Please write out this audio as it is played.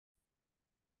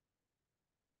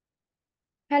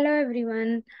Hello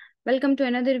everyone, welcome to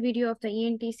another video of the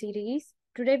ENT series.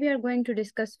 Today we are going to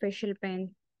discuss facial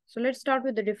pain. So let's start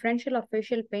with the differential of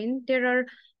facial pain. There are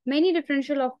many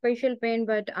differential of facial pain,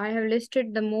 but I have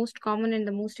listed the most common and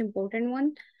the most important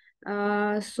one.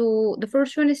 So the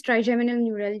first one is trigeminal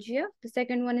neuralgia, the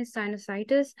second one is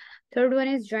sinusitis, third one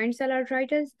is joint cell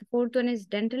arthritis, the fourth one is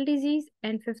dental disease,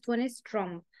 and fifth one is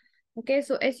trauma. Okay,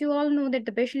 so as you all know that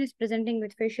the patient is presenting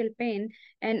with facial pain,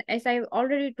 and as I've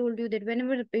already told you that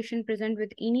whenever the patient present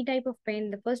with any type of pain,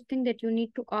 the first thing that you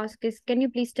need to ask is, can you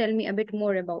please tell me a bit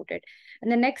more about it? And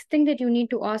the next thing that you need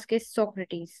to ask is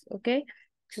Socrates, okay?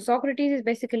 So Socrates is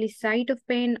basically site of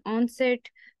pain, onset,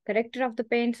 character of the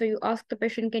pain. So you ask the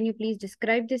patient, can you please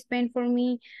describe this pain for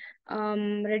me?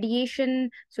 Radiation,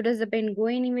 so does the pain go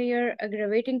anywhere?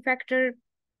 Aggravating factor,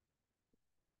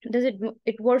 does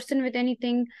it worsen with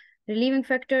anything? Relieving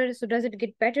factor, so does it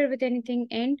get better with anything?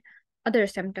 And other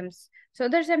symptoms. So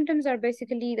other symptoms are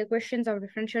basically the questions of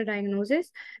differential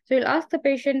diagnosis. So you'll ask the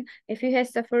patient if he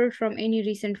has suffered from any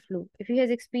recent flu, if he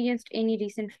has experienced any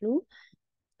recent flu,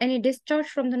 any discharge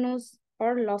from the nose,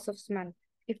 or loss of smell.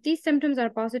 If these symptoms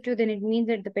are positive, then it means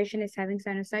that the patient is having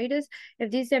sinusitis. If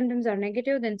these symptoms are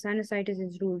negative, then sinusitis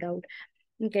is ruled out.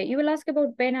 Okay, you will ask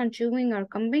about pain on chewing or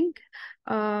combing,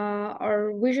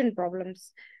 or vision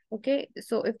problems. Okay,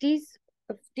 so if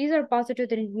these are positive,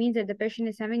 then it means that the patient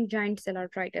is having giant cell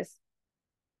arthritis.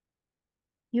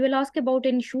 You will ask about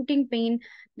any shooting pain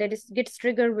that gets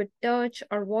triggered with touch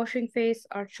or washing face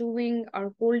or chewing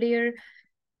or cold air.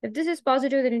 If this is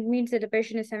positive, then it means that the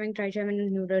patient is having trigeminal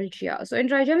neuralgia. So in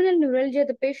trigeminal neuralgia,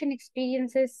 the patient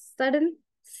experiences sudden,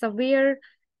 severe,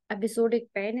 episodic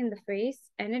pain in the face,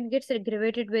 and it gets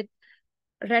aggravated with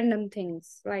random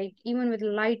things, like even with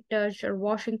light touch or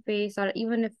washing face, or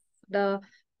even if the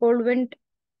cold wind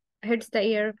hits the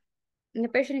air, the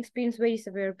patient experiences very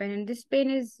severe pain. And this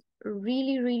pain is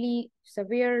really, really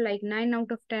severe, like 9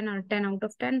 out of 10 or 10 out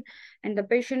of 10. And the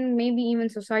patient may be even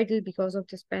suicidal because of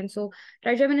this pain. So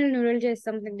trigeminal neuralgia is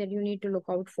something that you need to look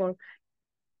out for.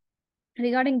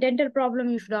 Regarding dental problem,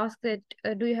 you should ask that,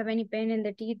 do you have any pain in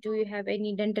the teeth? Do you have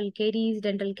any dental caries,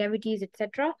 dental cavities,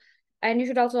 etc.? And you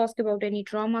should also ask about any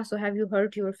trauma. So have you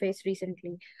hurt your face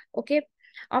recently? Okay.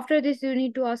 After this, you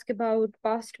need to ask about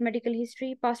past medical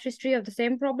history, past history of the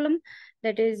same problem.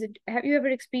 That is, have you ever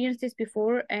experienced this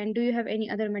before? And do you have any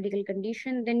other medical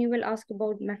condition? Then you will ask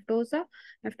about maftosa.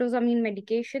 Maftosa mean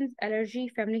medications, allergy,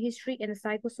 family history, and the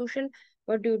psychosocial.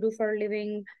 What do you do for a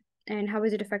living? And how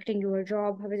is it affecting your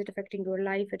job, how is it affecting your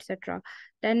life, etc.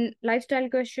 Then lifestyle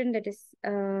question, that is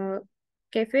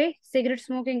cafe, cigarette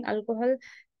smoking, alcohol,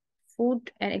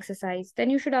 food, and exercise. Then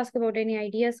you should ask about any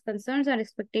ideas, concerns, or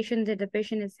expectations that the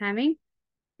patient is having.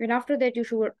 And after that, you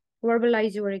should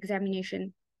verbalize your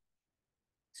examination.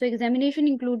 So examination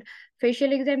include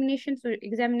facial examination, so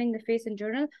examining the face in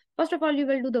general. First of all, you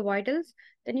will do the vitals,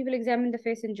 then you will examine the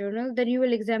face in general, then you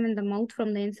will examine the mouth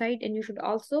from the inside, and you should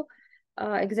also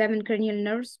examine cranial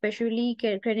nerves, especially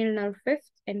cranial nerve 5th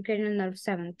and cranial nerve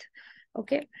 7th.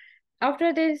 Okay.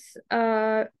 After this,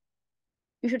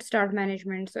 you should start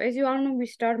management. So as you all know, we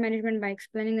start management by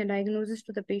explaining the diagnosis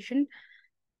to the patient.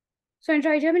 So in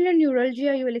trigeminal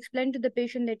neuralgia, you will explain to the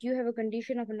patient that you have a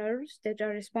condition of nerves that are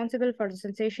responsible for the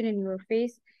sensation in your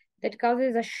face that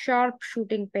causes a sharp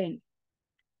shooting pain.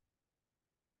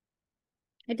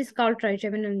 It is called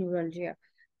trigeminal neuralgia.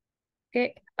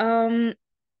 Okay.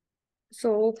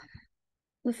 So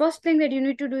the first thing that you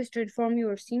need to do is to inform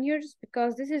your seniors,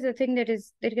 because this is a thing that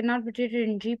cannot be treated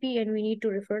in GP, and we need to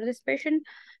refer this patient.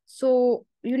 So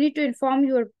you need to inform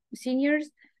your seniors.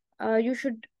 You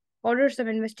should order some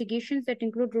investigations that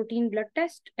include routine blood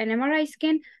test and MRI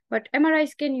scan. But MRI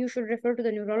scan, you should refer to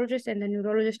the neurologist, and the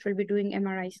neurologist will be doing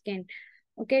MRI scan.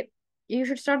 Okay. You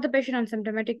should start the patient on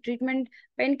symptomatic treatment.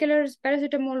 Painkillers,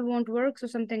 paracetamol won't work, so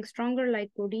something stronger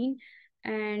like codeine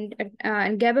and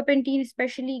gabapentin.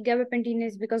 Especially gabapentin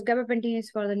is because gabapentin is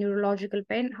for the neurological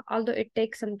pain, although it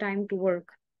takes some time to work.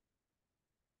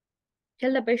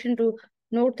 Tell the patient to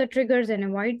note the triggers and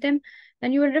avoid them.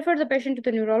 Then you will refer the patient to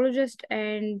the neurologist,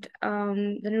 and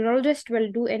the neurologist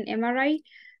will do an MRI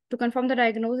to confirm the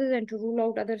diagnosis and to rule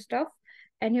out other stuff.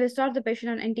 And you will start the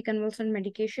patient on anticonvulsant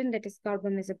medication, that is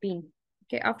carbamazepine.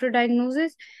 Okay, after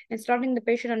diagnosis and starting the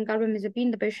patient on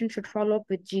carbamazepine, the patient should follow up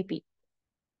with GP.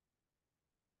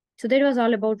 So that was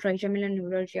all about trigeminal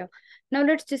neuralgia. Now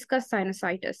let's discuss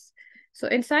sinusitis. So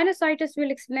in sinusitis,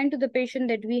 we'll explain to the patient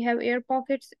that we have air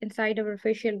pockets inside our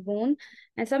facial bone,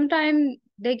 and sometimes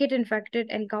they get infected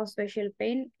and cause facial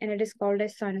pain, and it is called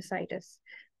as sinusitis.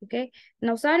 Okay.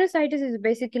 Now sinusitis is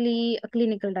basically a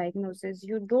clinical diagnosis.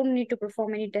 You don't need to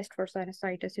perform any test for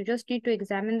sinusitis. You just need to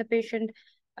examine the patient.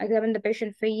 examine the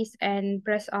patient face and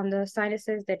press on the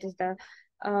sinuses, that is the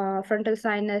frontal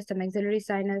sinus, the maxillary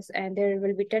sinus, and there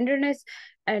will be tenderness,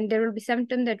 and there will be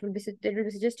symptom that will be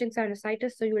suggesting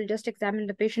sinusitis. So you will just examine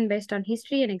the patient based on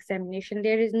history and examination.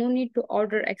 There is no need to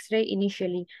order X-ray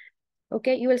initially.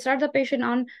 Okay, you will start the patient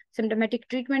on symptomatic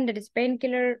treatment, that is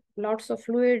painkiller, lots of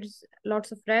fluids,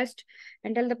 lots of rest,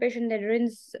 and tell the patient that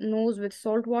rinse nose with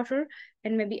salt water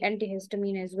and maybe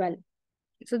antihistamine as well.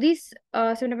 So these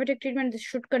symptomatic treatment this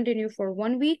should continue for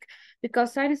 1 week,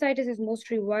 because sinusitis is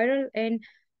mostly viral, and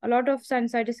a lot of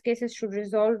sinusitis cases should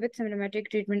resolve with symptomatic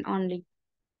treatment only.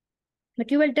 But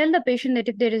you will tell the patient that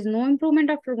if there is no improvement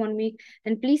after 1 week,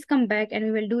 then please come back and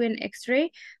we will do an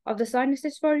X-ray of the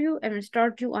sinuses for you and will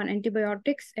start you on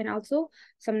antibiotics and also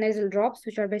some nasal drops,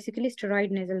 which are basically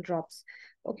steroid nasal drops.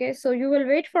 Okay, so you will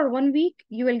wait for 1 week.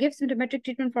 You will give symptomatic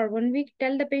treatment for 1 week.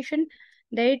 Tell the patient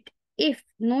that if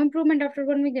no improvement after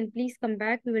 1 week, then please come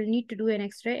back. We will need to do an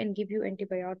X-ray and give you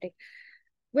antibiotic.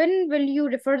 When will you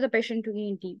refer the patient to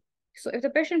ENT? So if the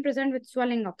patient presents with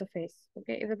swelling of the face,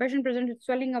 okay, if the patient presents with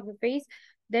swelling of the face,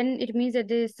 then it means that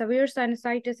there is severe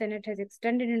sinusitis and it has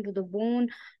extended into the bone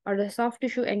or the soft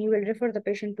tissue, and you will refer the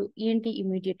patient to ENT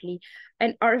immediately.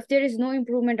 And or if there is no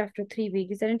improvement after 3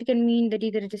 weeks, then it can mean that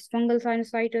either it is fungal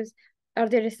sinusitis or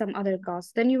there is some other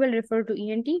cause. Then you will refer to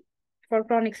ENT for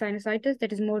chronic sinusitis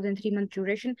that is more than 3 month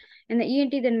duration. And the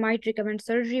ENT then might recommend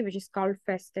surgery, which is called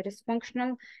FES, that is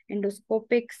functional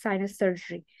endoscopic sinus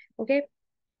surgery. Okay,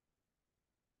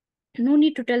 no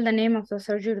need to tell the name of the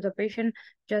surgery to the patient.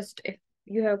 Just if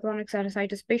you have chronic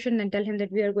sinusitis patient, then tell him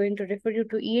that we are going to refer you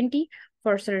to ENT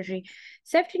for surgery.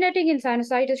 Safety netting in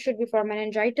sinusitis should be for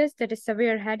meningitis, that is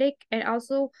severe headache, and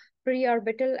also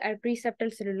preorbital and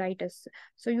preseptal cellulitis.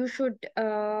 So you should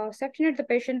safety net the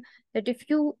patient that if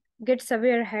you get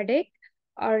severe headache,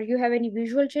 or you have any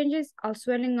visual changes or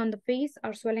swelling on the face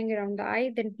or swelling around the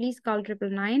eye, then please call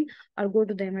 999 or go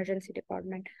to the emergency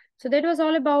department. So that was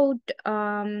all about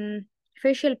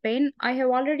facial pain. I have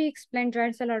already explained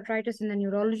giant cell arteritis in the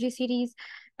neurology series,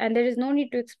 and there is no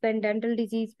need to explain dental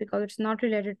disease because it's not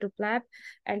related to plab,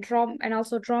 and trauma, and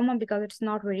also trauma because it's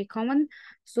not very common.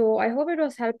 So I hope it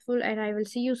was helpful, and I will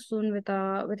see you soon with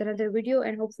another video,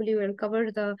 and hopefully we'll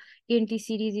cover the ENT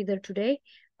series either today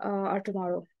or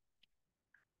tomorrow.